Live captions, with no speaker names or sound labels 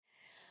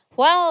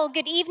Well,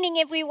 good evening,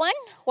 everyone.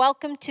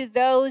 Welcome to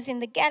those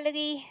in the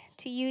gallery,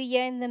 to you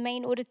here in the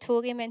main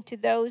auditorium, and to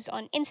those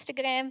on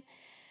Instagram.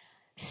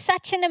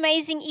 Such an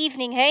amazing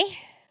evening, hey?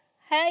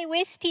 Hey,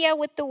 where's Tia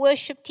with the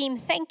worship team?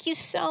 Thank you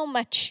so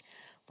much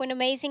for an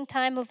amazing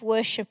time of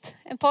worship.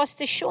 And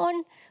Pastor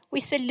Sean, we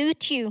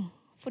salute you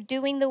for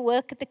doing the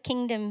work of the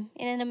kingdom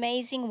in an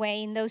amazing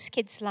way in those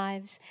kids'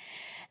 lives.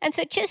 And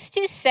so just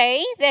to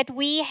say that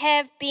we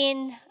have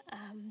been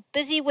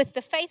busy with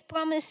the faith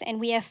promise, and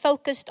we have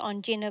focused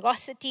on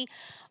generosity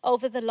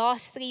over the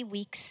last 3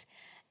 weeks.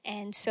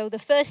 And so the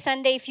first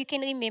Sunday, if you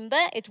can remember,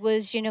 it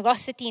was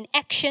generosity in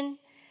action.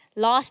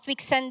 Last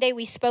week, Sunday,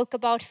 we spoke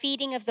about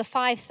feeding of the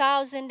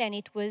 5,000, and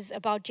it was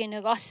about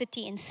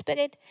generosity in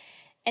spirit.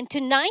 And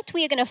tonight,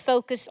 we are going to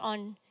focus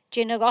on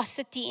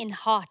generosity in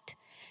heart.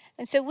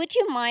 And so would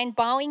you mind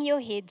bowing your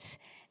heads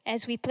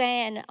as we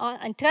pray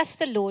and trust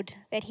the Lord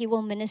that He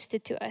will minister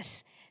to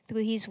us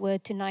through His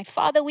word tonight.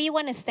 Father, we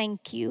want to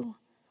thank you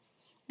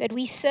that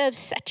we serve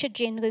such a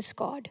generous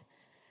God.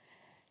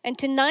 And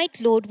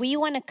tonight, Lord, we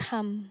want to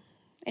come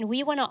and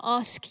we want to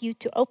ask you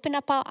to open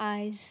up our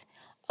eyes,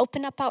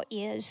 open up our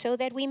ears so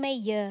that we may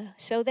hear,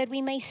 so that we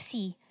may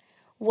see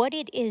what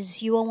it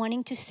is you are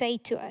wanting to say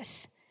to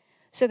us,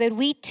 so that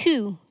we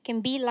too can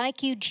be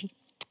like you,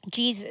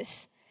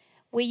 Jesus,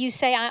 where you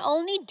say, I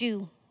only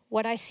do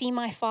what I see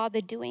my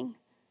Father doing.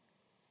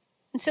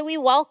 And so we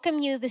welcome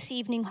you this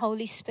evening,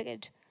 Holy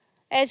Spirit.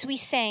 As we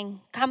sang,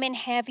 come and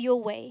have your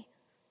way.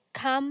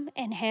 Come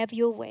and have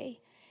your way.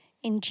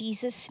 In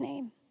Jesus'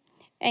 name,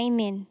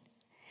 amen.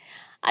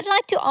 I'd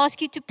like to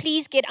ask you to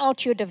please get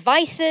out your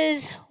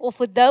devices, or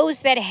for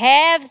those that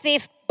have their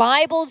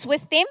Bibles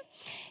with them,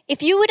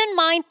 if you wouldn't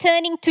mind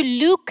turning to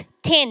Luke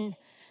 10.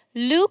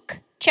 Luke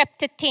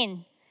chapter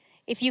 10.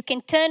 If you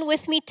can turn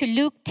with me to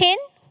Luke 10,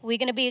 we're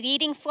going to be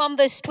reading from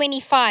verse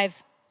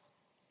 25.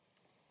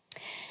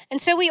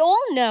 And so we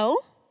all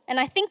know, and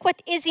I think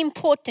what is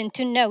important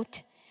to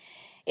note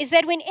is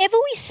that whenever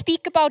we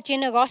speak about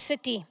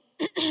generosity,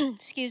 it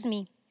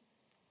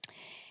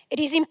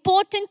is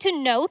important to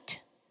note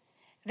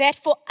that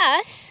for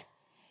us,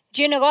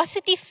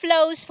 generosity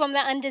flows from the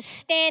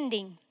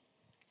understanding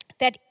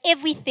that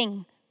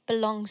everything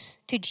belongs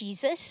to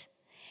Jesus,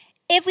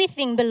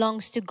 everything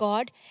belongs to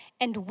God,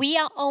 and we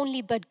are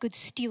only but good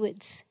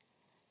stewards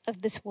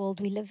of this world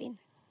we live in.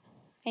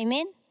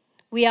 Amen?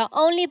 We are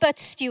only but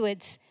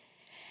stewards.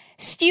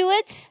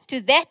 Stewards to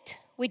that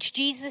which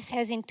Jesus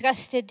has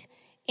entrusted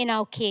in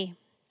our care.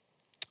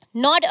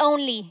 Not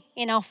only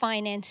in our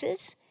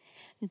finances,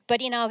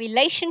 but in our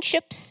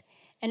relationships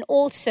and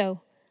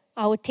also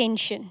our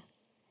attention.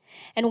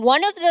 And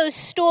one of those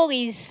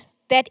stories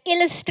that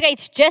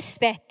illustrates just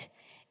that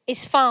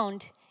is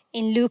found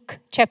in Luke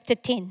chapter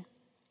 10.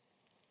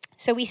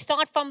 So we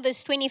start from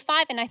verse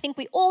 25, and I think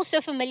we're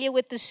also familiar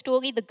with the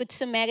story, the Good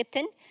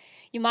Samaritan.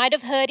 You might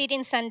have heard it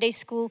in Sunday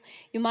school.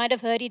 You might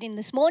have heard it in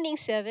this morning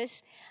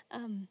service.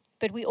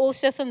 But we're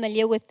also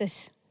familiar with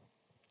this.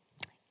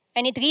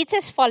 And it reads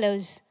as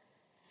follows.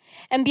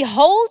 And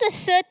behold, a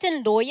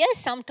certain lawyer,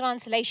 some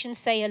translations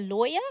say a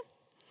lawyer,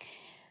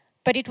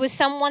 but it was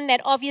someone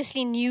that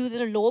obviously knew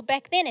the law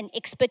back then, an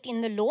expert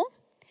in the law,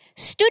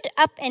 stood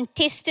up and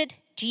tested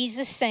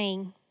Jesus,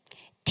 saying,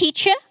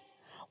 Teacher,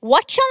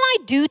 what shall I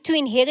do to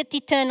inherit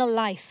eternal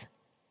life?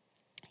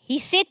 He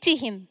said to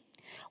him,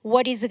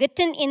 What is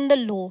written in the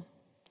law?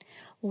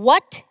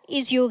 What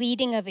is your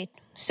reading of it?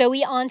 So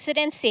he answered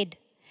and said,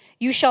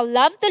 You shall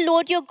love the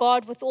Lord your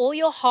God with all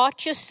your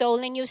heart, your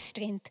soul, and your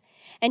strength,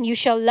 and you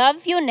shall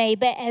love your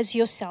neighbor as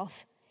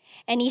yourself.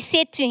 And he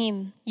said to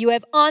him, You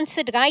have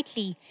answered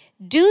rightly.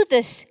 Do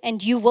this,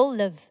 and you will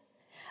live.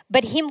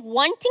 But him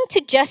wanting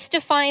to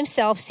justify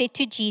himself said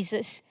to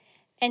Jesus,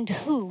 And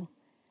who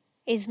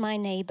is my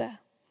neighbor?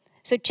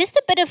 So just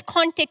a bit of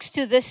context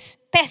to this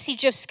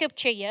passage of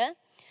scripture here.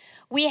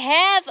 We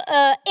have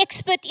an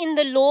expert in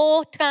the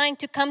law trying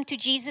to come to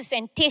Jesus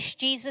and test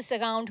Jesus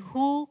around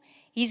who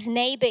his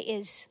neighbor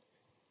is.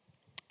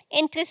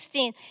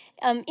 Interesting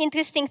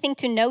thing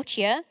to note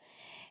here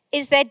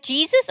is that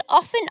Jesus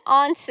often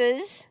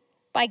answers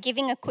by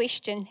giving a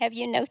question. Have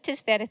you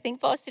noticed that? I think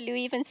Pastor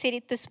Louis even said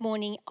it this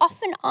morning. He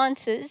often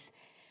answers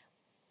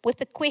with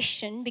a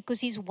question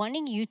because he's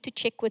wanting you to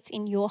check what's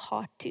in your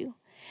heart too.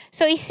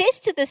 So he says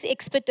to this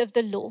expert of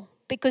the law,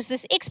 because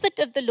this expert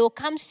of the law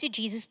comes to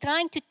Jesus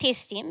trying to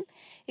test him.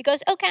 He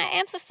goes, okay, I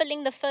am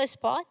fulfilling the first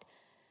part,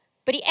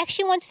 but he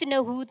actually wants to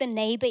know who the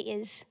neighbor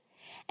is.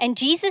 And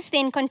Jesus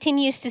then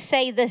continues to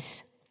say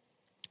this.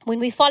 When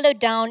we follow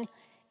down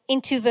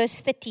into verse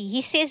 30,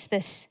 he says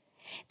this.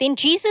 Then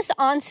Jesus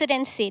answered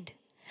and said,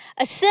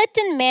 A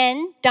certain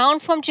man went down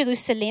from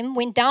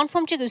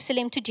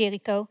Jerusalem to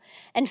Jericho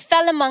and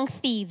fell among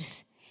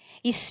thieves.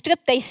 They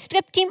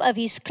stripped him of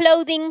his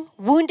clothing,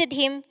 wounded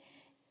him,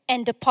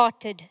 and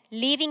departed,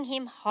 leaving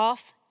him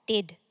half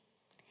dead.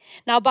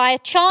 Now by a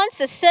chance,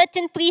 a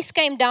certain priest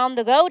came down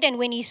the road, and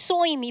when he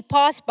saw him, he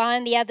passed by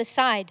on the other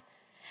side.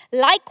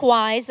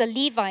 Likewise, a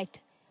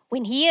Levite,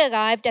 when he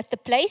arrived at the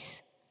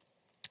place,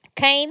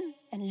 came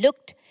and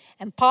looked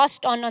and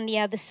passed on the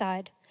other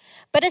side.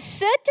 But a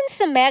certain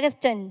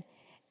Samaritan,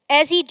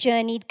 as he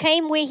journeyed,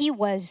 came where he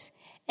was,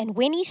 and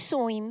when he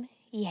saw him,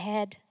 he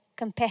had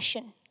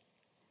compassion.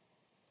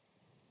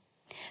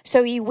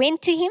 So he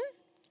went to him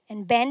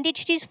and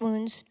bandaged his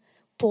wounds,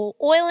 poured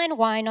oil and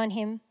wine on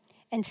him,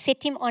 and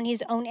set him on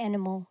his own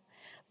animal,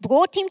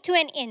 brought him to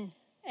an inn,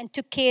 and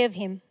took care of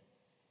him.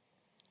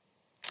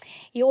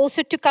 He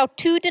also took out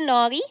 2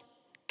 denarii,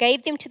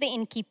 gave them to the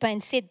innkeeper,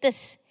 and said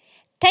this,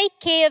 "Take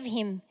care of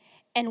him,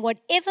 and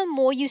whatever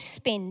more you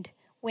spend,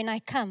 when I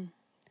come,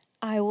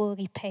 I will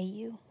repay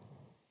you."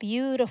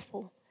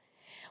 Beautiful.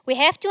 We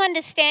have to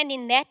understand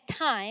in that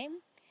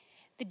time,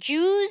 the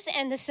Jews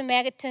and the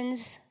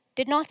Samaritans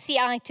did not see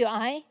eye to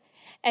eye.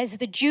 As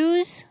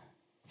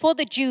for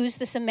the Jews,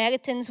 the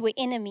Samaritans were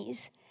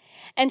enemies.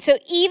 And so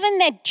even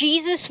that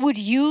Jesus would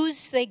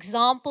use the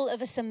example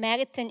of a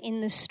Samaritan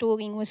in the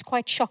story was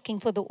quite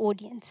shocking for the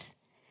audience.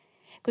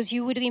 Because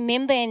you would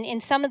remember in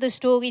some of the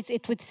stories,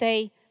 it would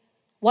say,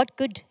 what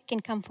good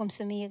can come from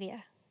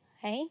Samaria?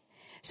 Hey?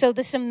 So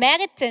the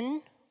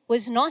Samaritan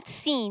was not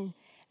seen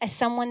as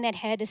someone that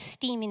had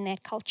esteem in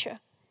that culture.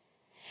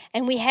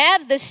 And we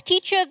have this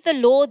teacher of the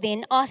law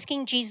then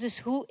asking Jesus,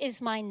 "Who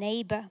is my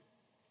neighbor?"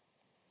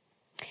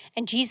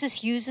 And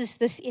Jesus uses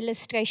this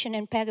illustration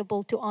and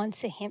parable to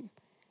answer him.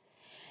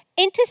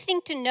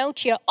 Interesting to note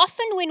here,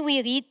 often when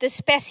we read this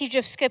passage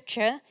of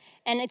Scripture,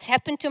 and it's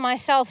happened to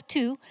myself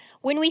too,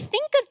 when we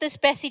think of this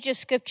passage of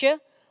Scripture,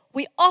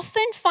 we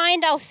often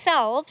find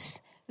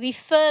ourselves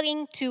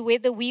referring to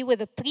whether we were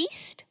the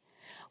priest,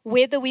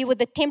 whether we were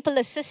the temple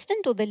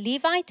assistant or the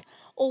Levite,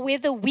 or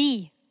whether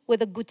we were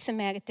the Good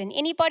Samaritan.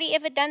 Anybody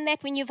ever done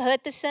that when you've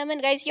heard the sermon?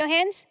 Raise your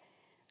hands.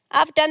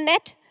 I've done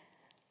that.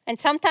 And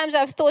sometimes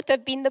I've thought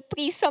I've been the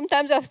priest,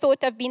 sometimes I've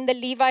thought I've been the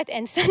Levite,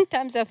 and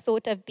sometimes I've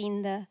thought I've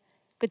been the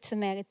Good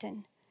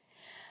Samaritan.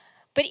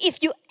 But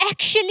if you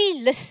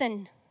actually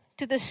listen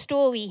to the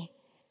story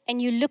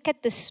and you look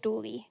at the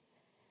story,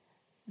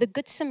 the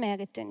Good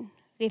Samaritan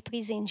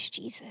represents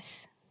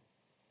Jesus.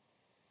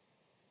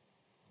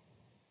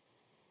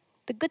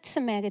 The Good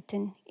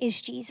Samaritan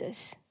is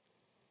Jesus.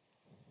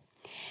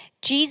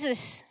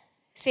 Jesus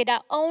said, "I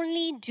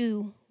only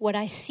do what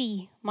I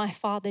see my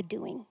Father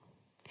doing."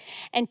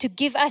 And to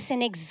give us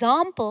an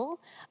example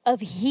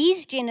of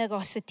his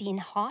generosity in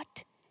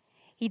heart,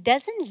 he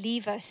doesn't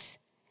leave us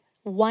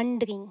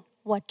wondering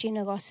what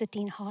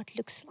generosity in heart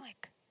looks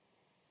like.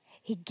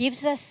 He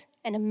gives us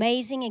an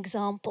amazing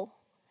example,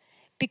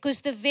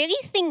 because the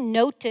very thing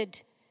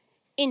noted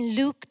in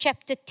Luke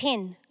chapter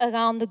 10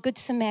 around the Good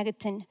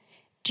Samaritan,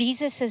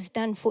 Jesus has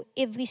done for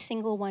every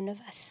single one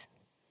of us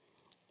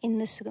in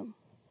this room.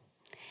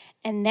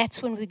 And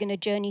that's when we're going to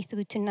journey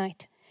through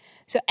tonight.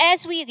 So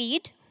as we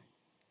read,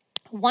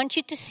 I want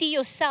you to see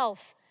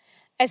yourself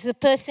as the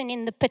person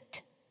in the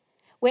pit,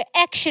 where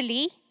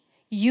actually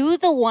you're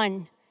the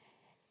one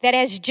that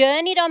has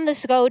journeyed on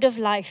this road of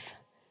life,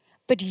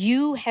 but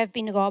you have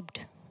been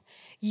robbed.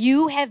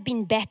 You have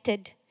been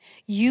battered.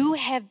 You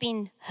have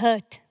been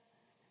hurt.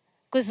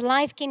 Because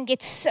life can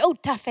get so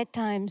tough at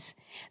times.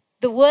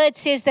 The word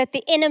says that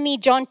the enemy,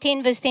 John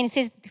 10 verse 10,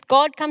 says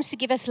God comes to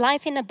give us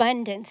life in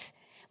abundance,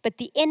 but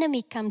the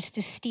enemy comes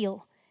to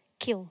steal,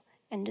 kill,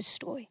 and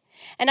destroy.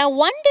 And I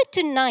wonder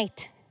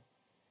tonight,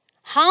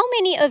 how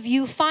many of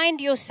you find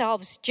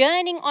yourselves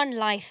journeying on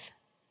life,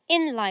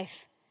 in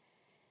life,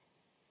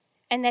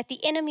 and that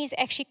the enemies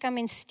actually come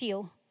and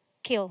steal,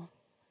 kill,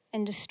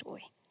 and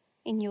destroy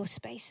in your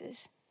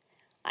spaces?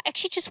 I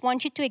actually just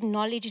want you to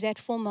acknowledge that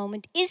for a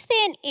moment. Is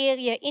there an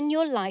area in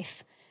your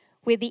life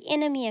where the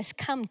enemy has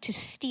come to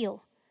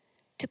steal,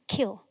 to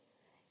kill,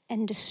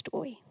 and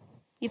destroy?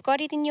 You've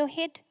got it in your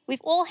head?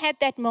 We've all had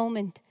that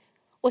moment.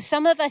 Or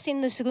some of us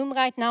in this room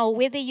right now,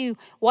 whether you're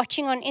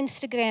watching on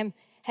Instagram,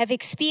 have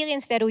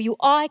experienced that, or you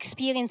are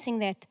experiencing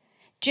that,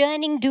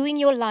 journeying, doing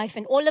your life,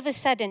 and all of a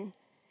sudden,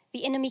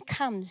 the enemy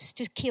comes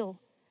to kill,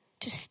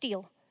 to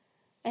steal,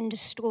 and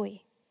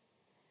destroy.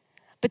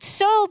 But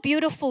so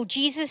beautiful,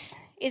 Jesus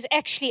is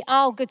actually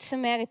our Good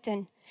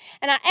Samaritan.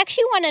 And I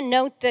actually want to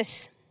note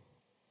this.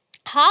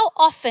 How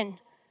often,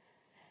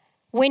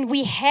 when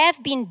we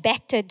have been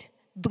battered,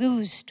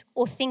 bruised,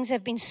 or things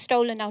have been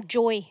stolen, our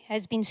joy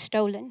has been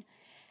stolen,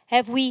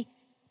 have we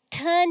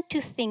turned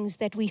to things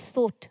that we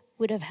thought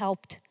would have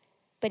helped,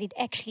 but it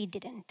actually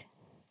didn't?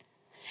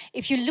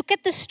 If you look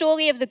at the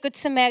story of the Good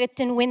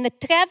Samaritan, when the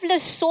traveler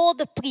saw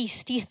the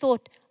priest, he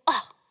thought,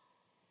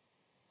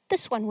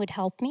 this one would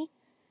help me,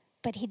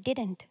 but he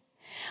didn't.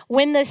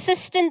 When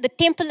the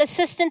temple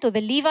assistant or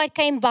the Levite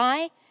came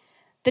by,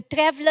 the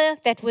traveler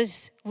that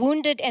was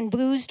wounded and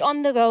bruised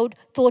on the road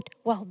thought,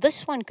 well,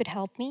 this one could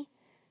help me.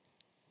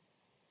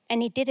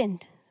 And he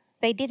didn't.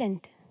 They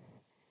didn't.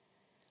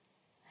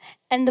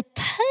 And the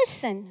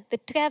person the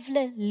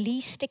traveler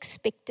least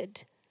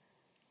expected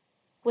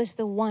was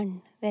the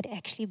one that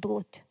actually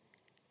brought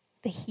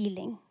the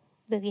healing,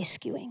 the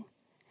rescuing.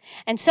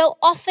 And so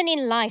often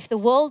in life, the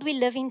world we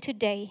live in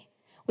today,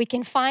 we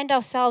can find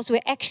ourselves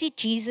where actually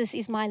Jesus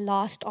is my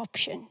last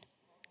option.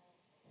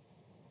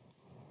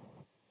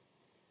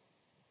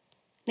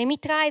 Let me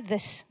try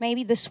this.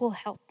 Maybe this will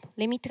help.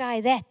 Let me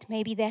try that.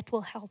 Maybe that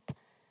will help.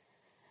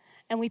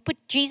 And we put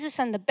Jesus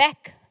on the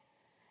back.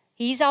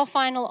 He's our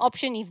final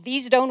option. If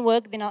these don't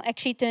work, then I'll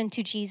actually turn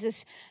to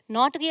Jesus,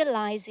 not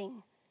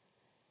realizing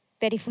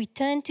that if we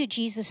turned to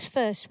Jesus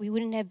first, we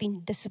wouldn't have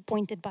been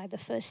disappointed by the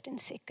first and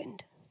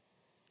second.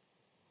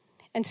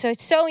 And so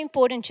it's so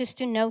important just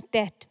to note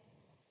that.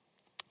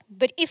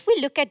 But if we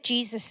look at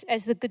Jesus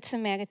as the Good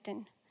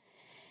Samaritan,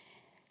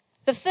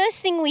 the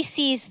first thing we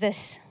see is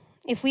this.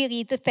 If we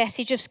read the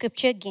passage of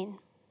Scripture again,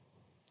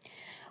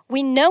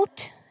 we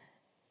note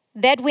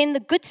that when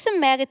the Good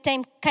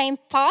Samaritan came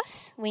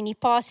past, when he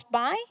passed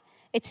by,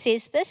 it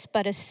says this,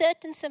 but a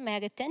certain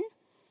Samaritan,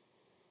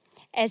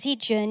 as he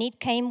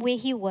journeyed, came where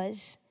he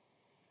was,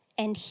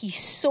 and he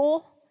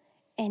saw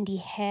and he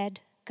had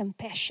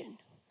compassion.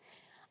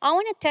 I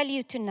want to tell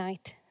you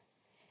tonight,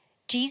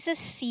 Jesus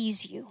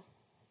sees you.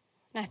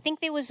 And I think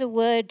there was a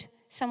word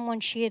someone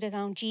shared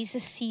around,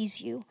 Jesus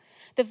sees you.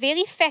 The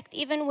very fact,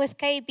 even with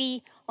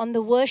KB on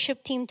the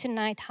worship team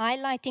tonight,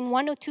 highlighting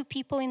one or two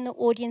people in the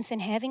audience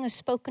and having a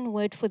spoken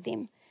word for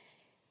them,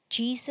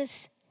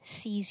 Jesus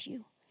sees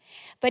you.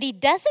 But he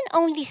doesn't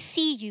only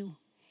see you,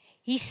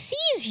 he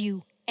sees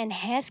you and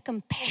has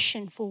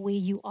compassion for where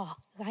you are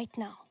right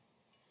now.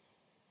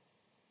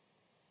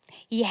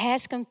 He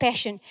has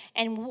compassion.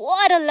 And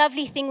what a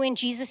lovely thing when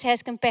Jesus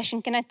has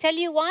compassion. Can I tell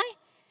you why?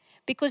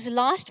 Because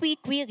last week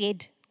we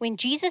read, when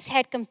Jesus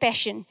had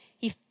compassion,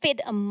 he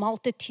fed a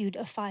multitude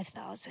of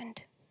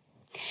 5,000.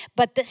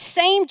 But the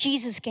same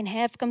Jesus can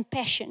have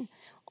compassion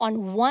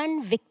on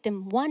one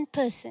victim, one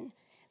person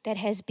that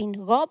has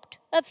been robbed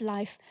of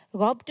life,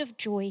 robbed of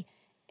joy,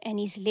 and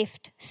is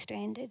left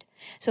stranded.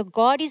 So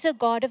God is a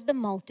God of the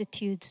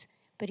multitudes,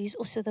 but he's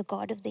also the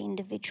God of the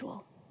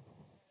individual.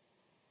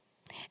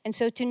 And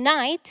so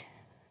tonight,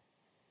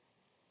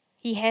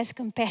 he has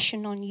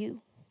compassion on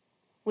you.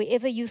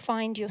 Wherever you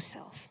find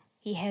yourself,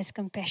 he has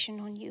compassion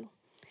on you.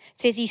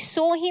 It says he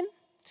saw him,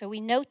 so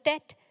we note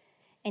that,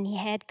 and he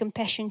had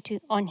compassion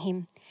on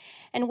him.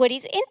 And what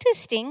is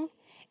interesting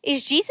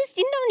is Jesus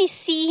didn't only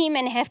see him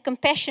and have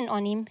compassion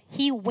on him,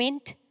 he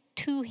went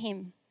to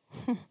him.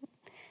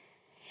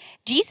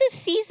 Jesus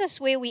sees us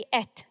where we're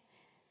at.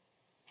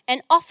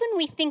 And often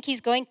we think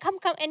he's going, come.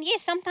 And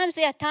yes, sometimes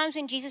there are times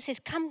when Jesus says,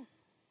 come,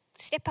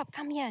 step up,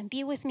 come here and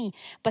be with me.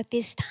 But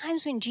there's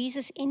times when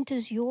Jesus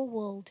enters your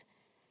world.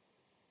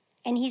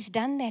 And he's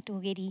done that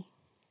already.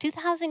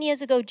 2,000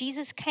 years ago,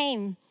 Jesus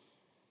came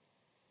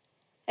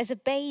as a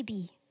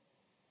baby,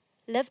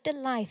 lived a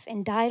life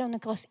and died on the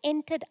cross,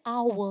 entered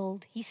our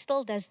world. He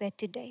still does that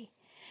today.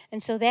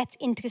 And so that's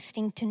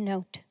interesting to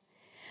note.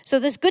 So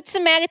this Good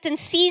Samaritan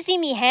sees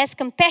him. He has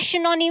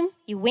compassion on him.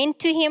 He went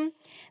to him.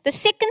 The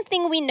second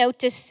thing we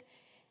notice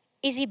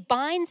is he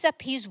binds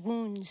up his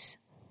wounds.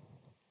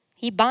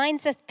 He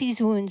binds up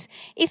his wounds.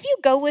 If you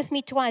go with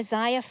me to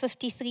Isaiah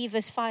 53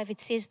 verse 5, it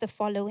says the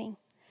following.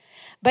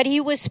 But he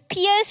was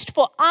pierced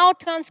for our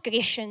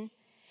transgression.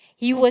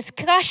 He was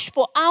crushed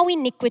for our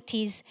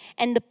iniquities.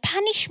 And the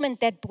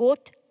punishment that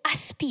brought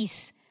us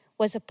peace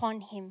was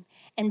upon him.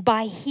 And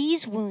by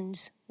his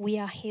wounds we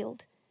are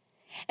healed.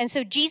 And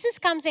so Jesus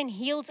comes and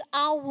heals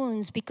our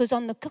wounds because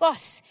on the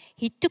cross,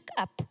 he took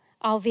up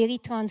our very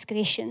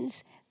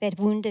transgressions that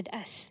wounded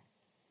us.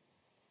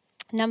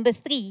 Number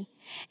 3,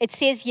 it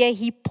says here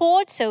he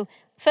poured. So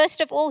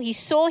first of all, he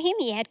saw him.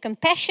 He had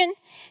compassion.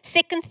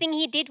 Second thing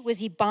he did was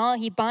he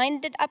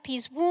bound up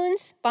his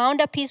wounds.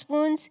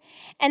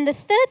 And the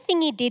third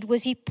thing he did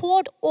was he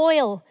poured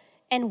oil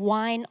and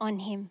wine on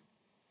him.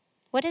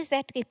 What does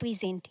that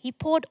represent? He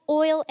poured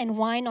oil and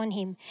wine on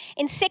him.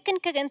 In 2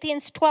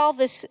 Corinthians 1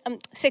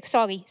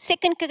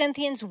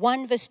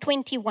 verse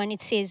 21,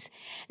 it says,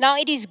 now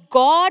it is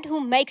God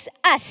who makes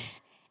us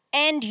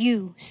and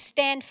you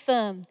stand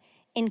firm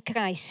in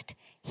Christ.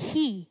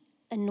 He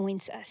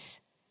anoints us.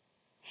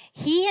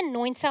 He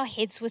anoints our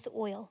heads with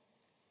oil.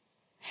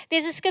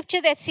 There's a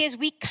scripture that says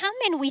we come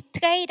and we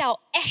trade our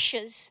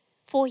ashes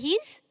for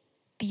his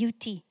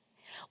beauty.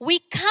 We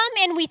come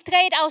and we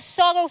trade our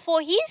sorrow for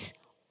his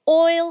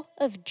oil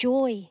of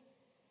joy.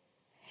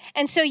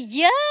 And so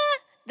here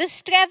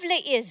this traveler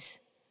is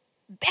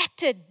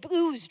battered,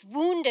 bruised,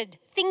 wounded.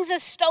 Things are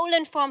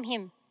stolen from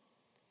him.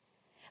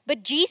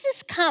 But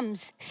Jesus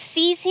comes,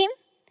 sees him,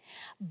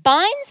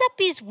 binds up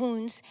his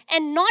wounds,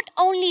 and not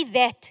only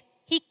that,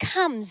 he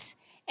comes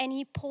and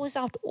he pours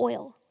out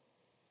oil.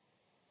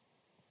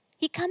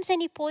 He comes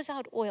and he pours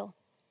out oil.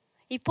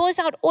 He pours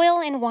out oil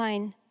and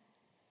wine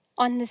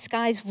on this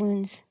guy's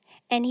wounds,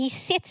 and he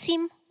sets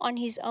him on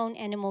his own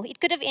animal. It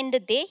could have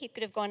ended there. He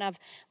could have gone, I've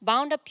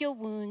bound up your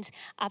wounds.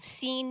 I've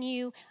seen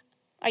you.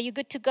 Are you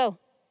good to go?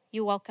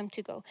 You're welcome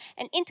to go.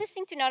 And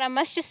interesting to note, I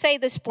must just say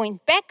this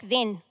point. Back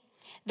then,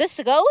 this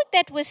road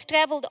that was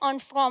traveled on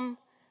from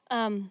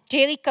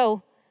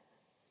Jericho,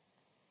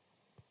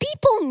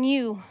 people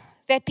knew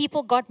that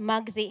people got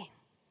mugged there.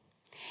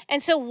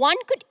 And so one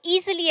could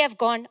easily have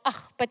gone,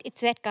 but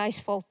it's that guy's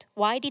fault.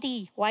 Why did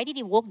he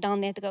walk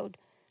down that road?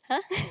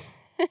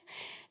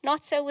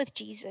 Not so with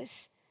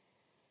Jesus.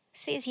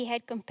 Says he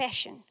had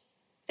compassion.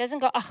 Doesn't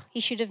go,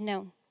 he should have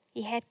known.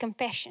 He had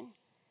compassion.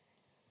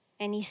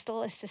 And he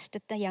still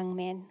assisted the young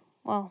man.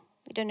 Well,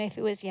 we don't know if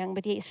he was young,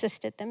 but he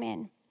assisted the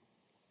man.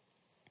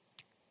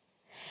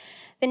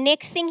 The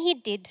next thing he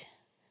did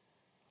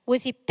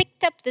was he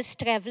picked up this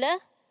traveler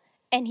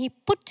and he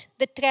put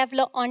the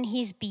traveler on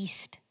his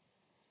beast,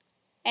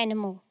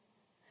 animal.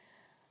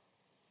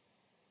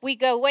 We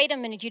go, wait a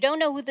minute, you don't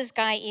know who this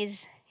guy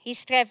is.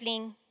 He's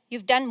traveling.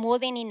 You've done more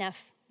than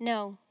enough.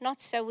 No,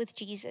 not so with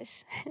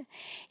Jesus.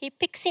 He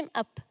picks him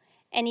up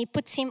and he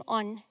puts him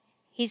on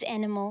his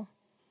animal.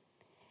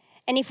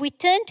 And if we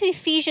turn to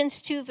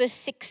Ephesians 2 verse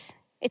 6,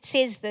 it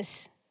says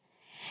this,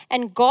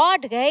 and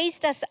God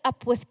raised us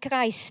up with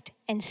Christ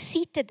and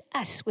seated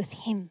us with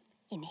him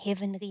in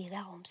heavenly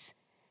realms.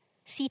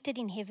 Seated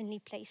in heavenly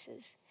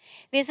places.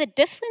 There's a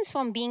difference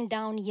from being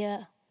down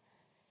here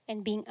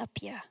and being up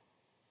here.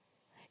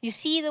 You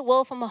see the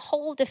world from a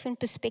whole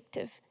different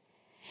perspective.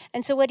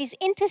 And so what is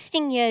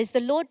interesting here is the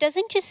Lord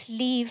doesn't just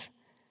leave,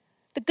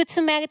 the Good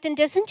Samaritan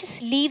doesn't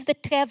just leave the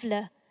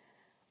traveler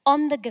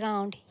on the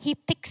ground. He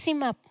picks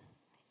him up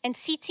and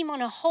seats him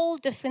on a whole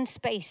different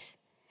space,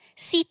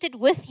 seated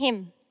with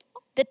him,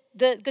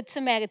 the Good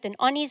Samaritan,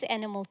 on his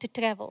animal to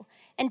travel.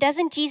 And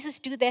doesn't Jesus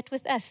do that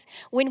with us?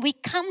 When we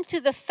come to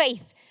the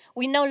faith,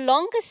 we no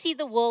longer see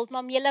the world.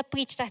 Mamela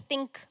preached, I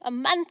think, a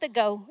month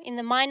ago in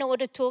the minor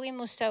auditorium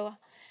or so.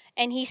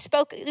 And he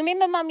spoke,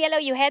 remember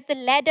Mamela, you had the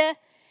ladder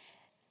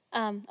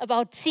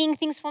about seeing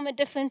things from a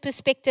different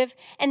perspective.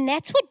 And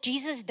that's what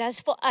Jesus does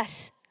for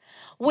us.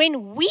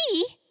 When we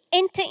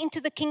enter into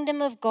the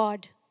kingdom of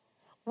God,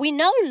 we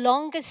no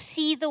longer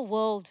see the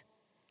world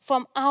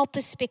from our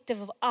perspective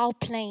of our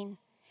plane.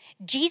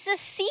 Jesus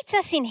seats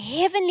us in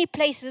heavenly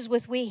places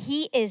with where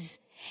he is.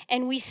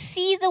 And we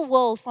see the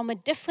world from a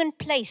different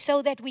place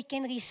so that we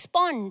can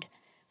respond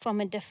from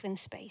a different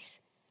space.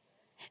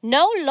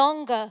 No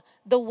longer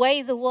the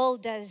way the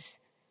world does,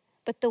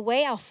 but the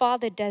way our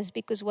Father does.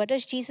 Because what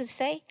does Jesus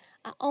say?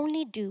 I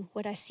only do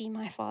what I see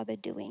my Father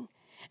doing.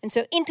 And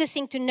so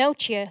interesting to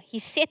note here, he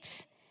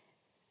sets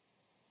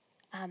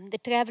the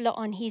traveler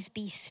on his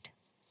beast.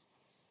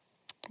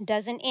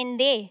 Doesn't end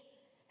there.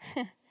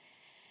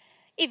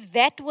 If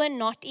that were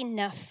not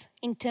enough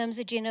in terms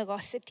of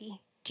generosity,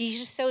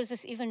 Jesus shows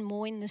us even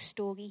more in the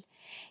story.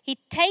 He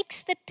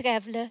takes the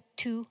traveler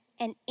to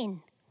an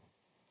inn.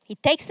 He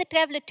takes the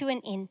traveler to an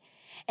inn.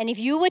 And if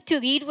you were to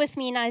read with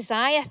me in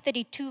Isaiah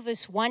 32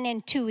 verse 1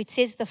 and 2, it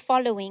says the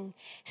following.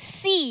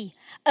 See,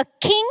 a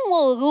king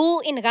will rule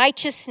in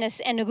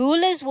righteousness and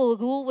rulers will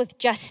rule with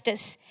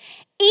justice.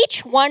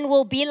 Each one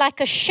will be like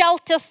a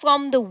shelter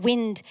from the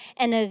wind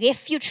and a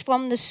refuge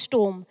from the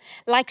storm,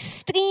 like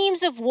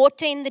streams of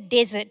water in the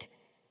desert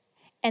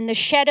and the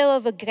shadow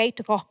of a great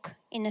rock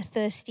in a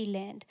thirsty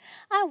land.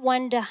 I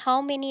wonder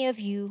how many of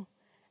you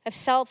have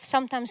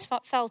sometimes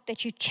felt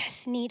that you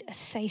just need a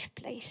safe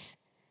place,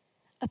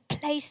 a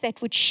place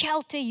that would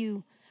shelter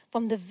you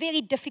from the very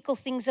difficult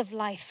things of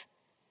life.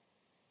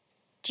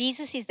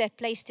 Jesus is that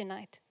place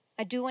tonight.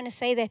 I do want to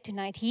say that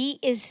tonight. He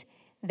is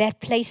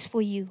that place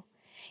for you.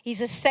 He's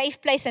a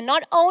safe place. And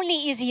not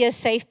only is he a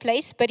safe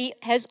place, but he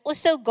has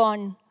also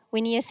gone,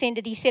 when he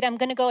ascended, he said, I'm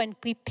going to go and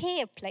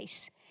prepare a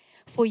place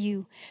for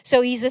you.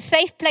 So he's a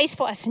safe place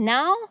for us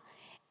now,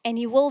 and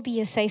he will be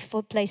a safe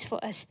place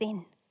for us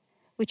then,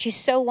 which is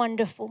so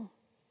wonderful.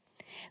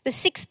 The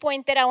sixth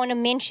point that I want to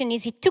mention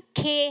is he took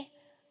care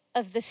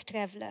of this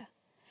traveler.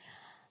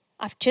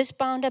 I've just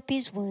bound up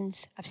his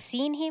wounds. I've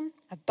seen him.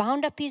 I've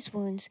bound up his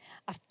wounds.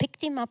 I've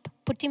picked him up,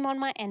 put him on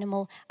my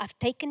animal. I've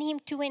taken him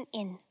to an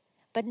inn.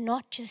 But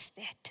not just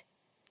that.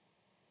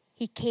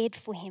 He cared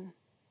for him.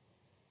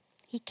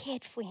 He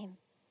cared for him.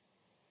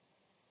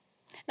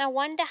 Now, I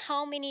wonder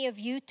how many of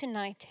you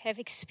tonight have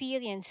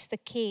experienced the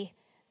care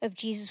of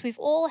Jesus. We've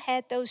all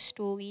had those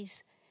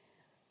stories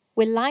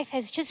where life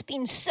has just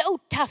been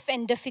so tough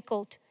and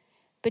difficult,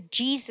 but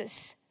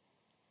Jesus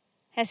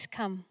has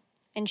come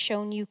and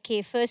shown you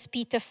care. 1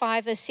 Peter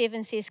 5 verse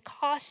 7 says,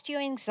 cast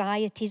your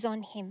anxieties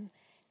on him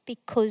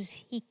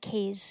because he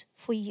cares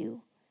for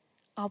you.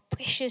 Our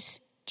precious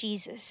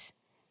Jesus.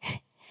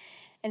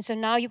 And so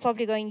now you're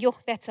probably going,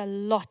 that's a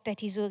lot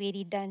that he's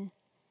already done.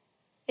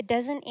 It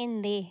doesn't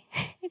end there.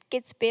 It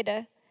gets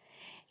better.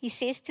 He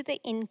says to the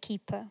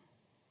innkeeper,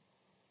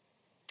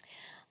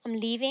 I'm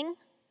leaving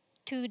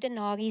 2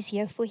 denarii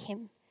here for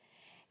him.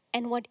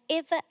 And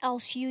whatever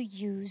else you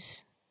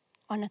use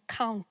on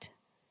account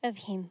of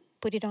him,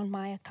 put it on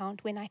my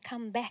account. When I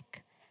come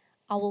back,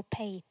 I will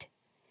pay it.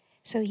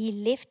 So he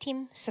left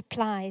him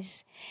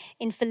supplies.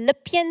 In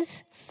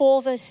Philippians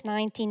 4 verse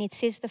 19, it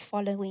says the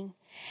following.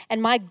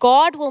 And my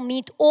God will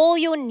meet all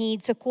your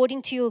needs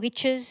according to your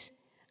riches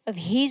of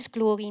his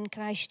glory in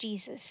Christ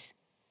Jesus.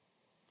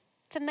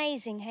 It's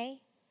amazing, hey?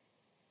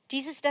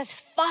 Jesus does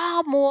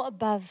far more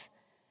above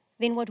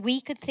than what we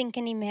could think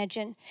and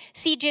imagine.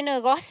 See,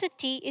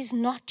 generosity is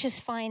not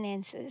just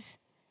finances.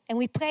 And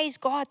we praise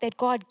God that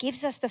God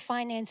gives us the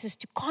finances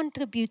to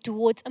contribute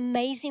towards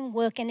amazing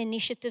work and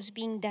initiatives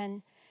being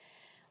done.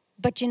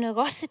 But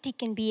generosity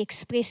can be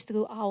expressed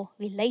through our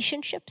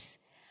relationships,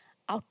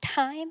 our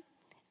time,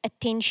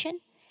 attention.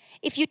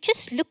 If you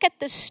just look at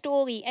the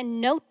story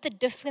and note the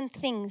different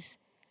things,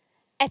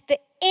 at the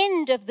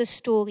end of the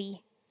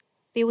story,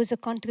 there was a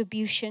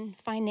contribution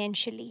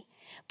financially.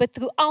 But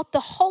throughout the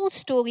whole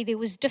story, there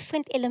was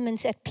different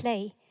elements at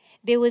play.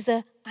 There was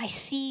a, I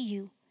see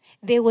you.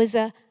 There was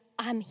a,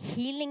 I'm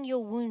healing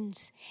your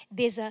wounds.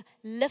 There's a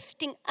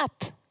lifting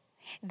up.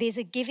 There's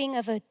a giving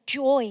of a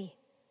joy.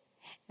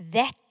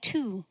 That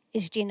too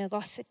is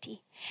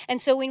generosity.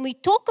 And so when we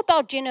talk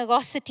about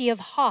generosity of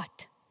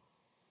heart,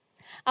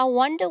 I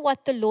wonder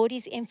what the Lord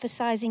is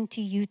emphasizing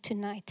to you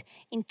tonight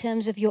in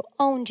terms of your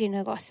own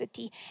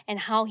generosity and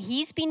how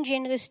He's been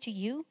generous to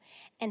you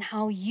and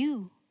how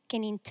you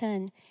can in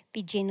turn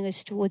be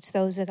generous towards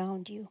those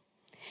around you.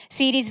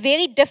 See, it is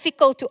very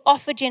difficult to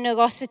offer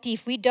generosity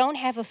if we don't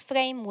have a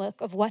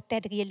framework of what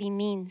that really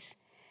means.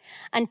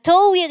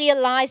 Until we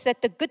realize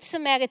that the Good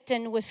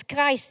Samaritan was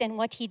Christ and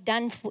what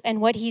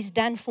He's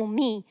done for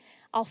me,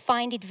 I'll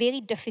find it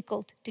very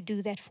difficult to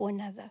do that for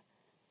another.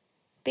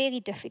 Very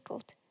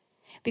difficult.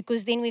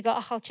 Because then we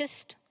go, I'll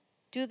just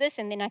do this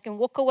and then I can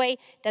walk away.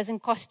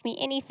 Doesn't cost me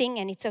anything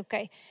and it's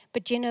okay.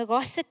 But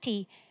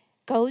generosity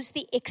goes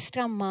the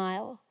extra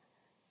mile.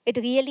 It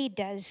really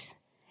does.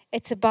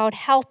 It's about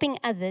helping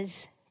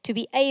others to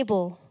be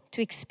able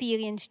to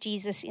experience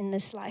Jesus in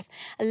this life.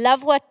 I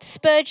love what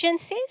Spurgeon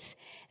says,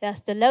 the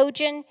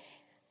theologian.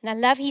 And I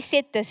love he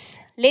said this,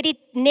 let it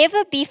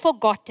never be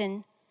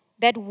forgotten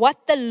that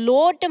what the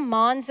Lord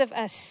demands of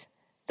us,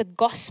 the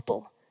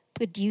gospel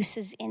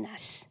produces in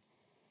us.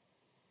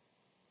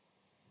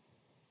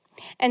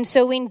 And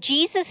so when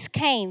Jesus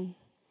came,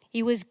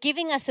 He was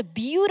giving us a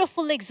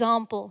beautiful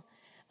example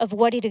of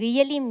what it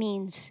really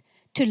means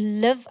to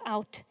live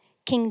out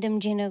kingdom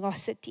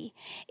generosity.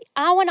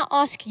 I want to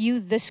ask you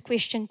this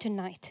question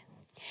tonight.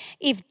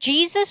 If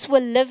Jesus were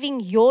living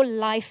your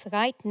life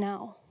right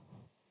now,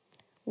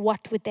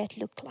 what would that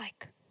look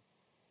like?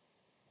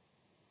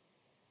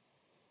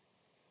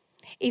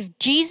 If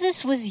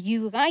Jesus was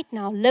you right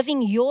now,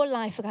 living your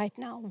life right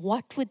now,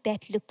 what would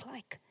that look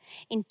like?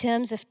 In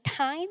terms of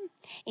time,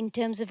 in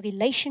terms of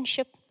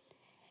relationship,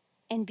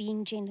 and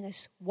being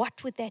generous,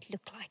 what would that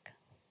look like?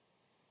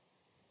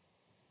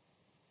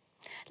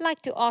 I'd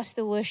like to ask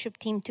the worship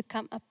team to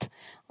come up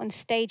on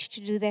stage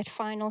to do that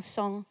final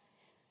song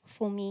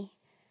for me.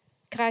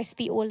 Christ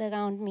be all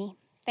around me.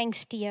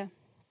 Thanks, dear.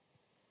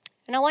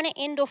 And I want to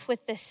end off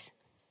with this.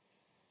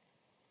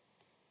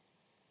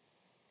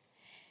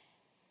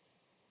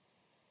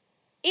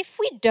 If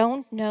we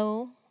don't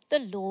know the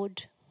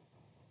Lord,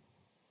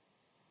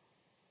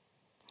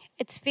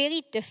 it's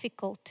very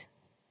difficult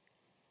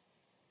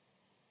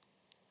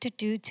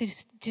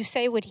to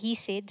say what He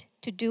said,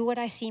 to do what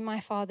I see my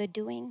Father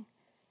doing.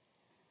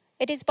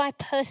 It is by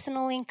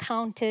personal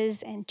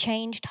encounters and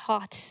changed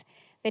hearts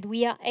that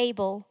we are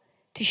able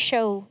to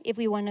show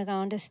everyone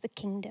around us the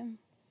kingdom.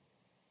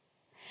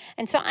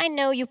 And so I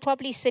know you're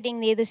probably sitting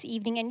there this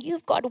evening and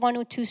you've got one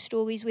or two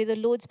stories where the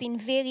Lord's been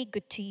very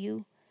good to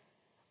you,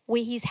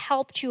 where He's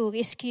helped you or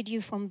rescued you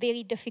from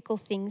very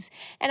difficult things.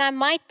 And I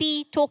might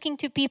be talking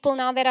to people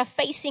now that are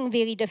facing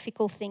very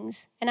difficult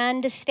things, and I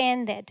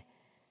understand that.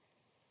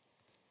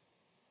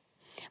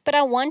 But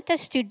I want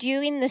us to,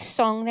 during the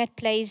song that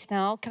plays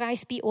now,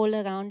 Christ be all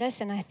around us,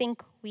 and I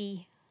think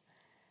we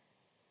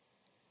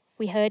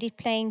heard it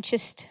playing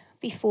just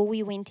before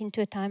we went into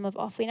a time of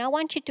offering. I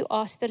want you to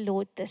ask the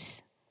Lord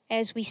this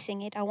as we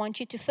sing it. I want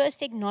you to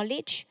first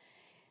acknowledge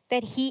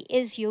that He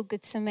is your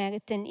Good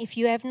Samaritan. If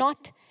you have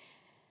not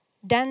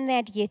done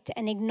that yet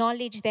and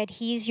acknowledge that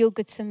He is your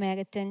Good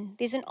Samaritan,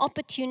 there's an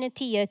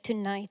opportunity here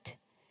tonight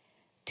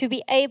to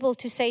be able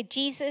to say,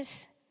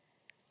 Jesus,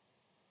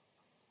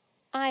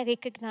 I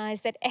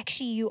recognize that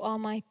actually You are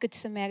my Good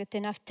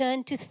Samaritan. I've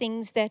turned to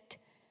things that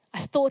I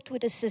thought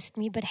would assist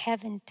me but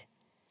haven't.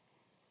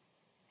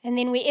 And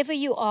then wherever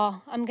you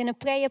are, I'm going to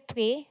pray a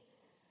prayer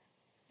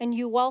and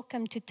you're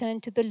welcome to turn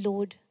to the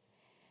Lord.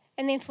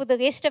 And then for the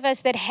rest of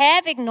us that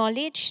have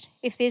acknowledged,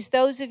 if there's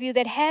those of you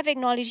that have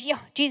acknowledged, yeah,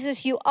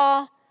 Jesus, You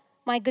are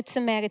my Good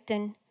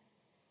Samaritan,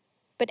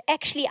 but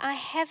actually I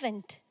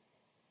haven't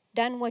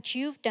done what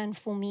You've done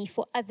for me,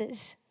 for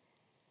others,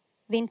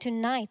 then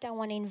tonight I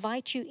want to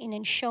invite you in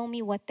and show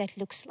me what that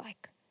looks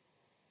like.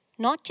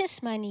 Not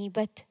just money,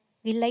 but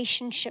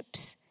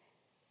relationships.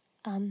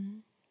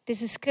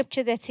 There's a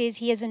scripture that says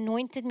He has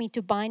anointed me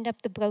to bind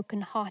up the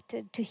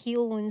brokenhearted, to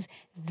heal wounds,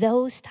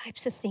 those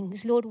types of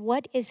things. Lord,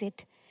 what is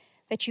it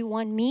that You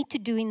want me to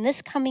do in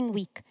this coming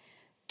week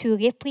to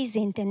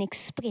represent and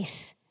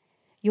express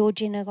Your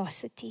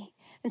generosity?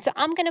 And so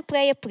I'm going to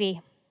pray a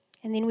prayer,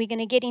 and then we're going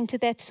to get into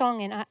that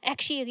song. And I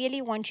actually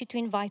really want you to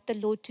invite the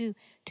Lord to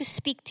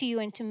speak to you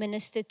and to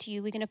minister to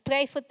you. We're going to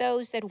pray for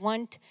those that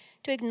want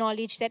to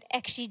acknowledge that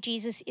actually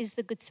Jesus is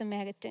the Good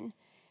Samaritan.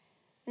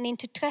 And then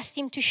to trust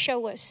Him to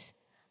show us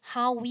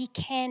how we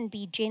can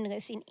be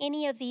generous in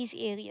any of these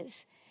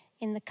areas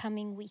in the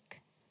coming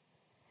week.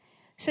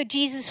 So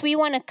Jesus, we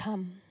want to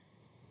come.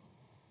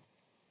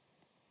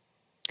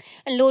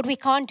 And Lord, we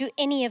can't do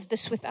any of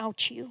this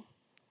without You.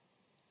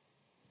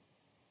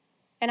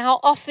 And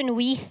how often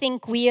we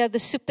think we are the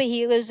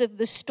superheroes of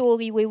the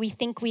story, where we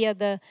think we are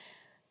the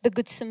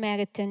Good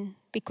Samaritan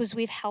because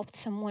we've helped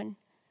someone.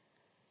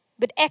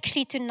 But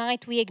actually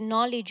tonight we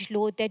acknowledge,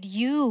 Lord, that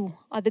you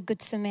are the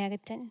Good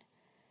Samaritan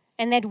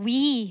and that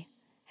we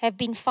have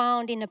been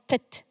found in a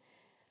pit,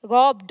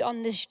 robbed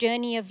on this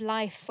journey of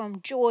life from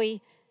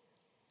joy,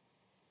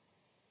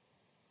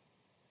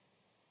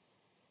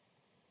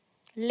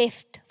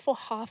 left for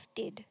half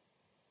dead.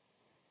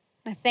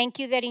 I thank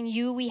you that in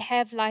you we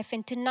have life.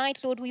 And tonight,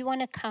 Lord, we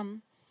want to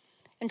come.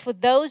 And for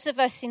those of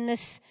us in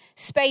this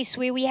space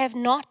where we have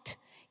not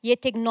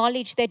yet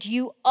acknowledged that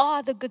you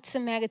are the Good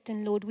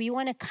Samaritan, Lord, we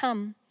want to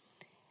come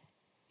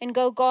and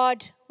go,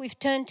 God, we've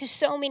turned to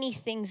so many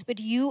things,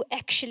 but you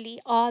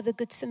actually are the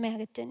Good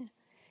Samaritan.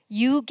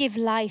 You give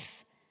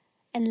life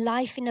and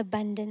life in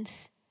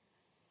abundance.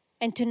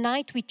 And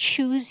tonight we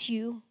choose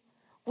you.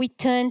 We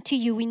turn to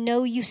you. We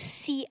know you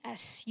see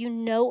us. You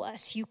know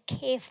us. You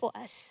care for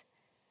us.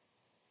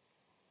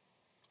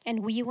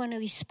 And we want to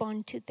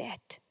respond to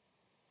that.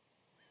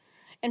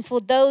 And for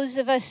those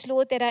of us,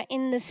 Lord, that are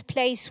in this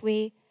place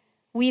where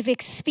we've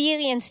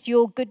experienced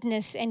your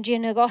goodness and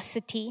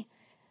generosity,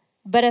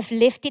 but have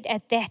left it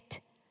at that,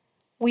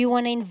 we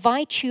want to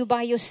invite you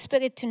by your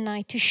Spirit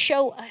tonight to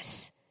show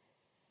us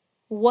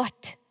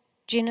what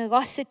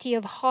generosity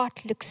of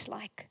heart looks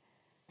like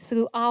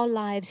through our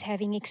lives,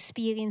 having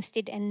experienced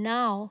it and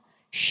now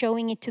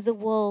showing it to the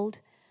world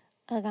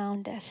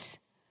around us.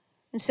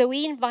 And so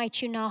we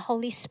invite you now,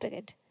 Holy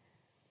Spirit,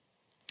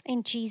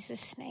 in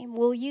Jesus' name,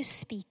 will you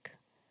speak?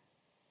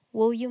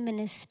 Will you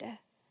minister?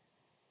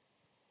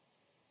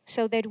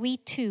 So that we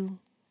too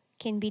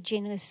can be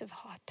generous of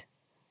heart.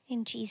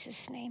 In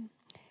Jesus' name.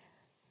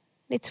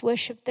 Let's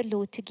worship the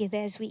Lord together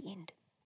as we end.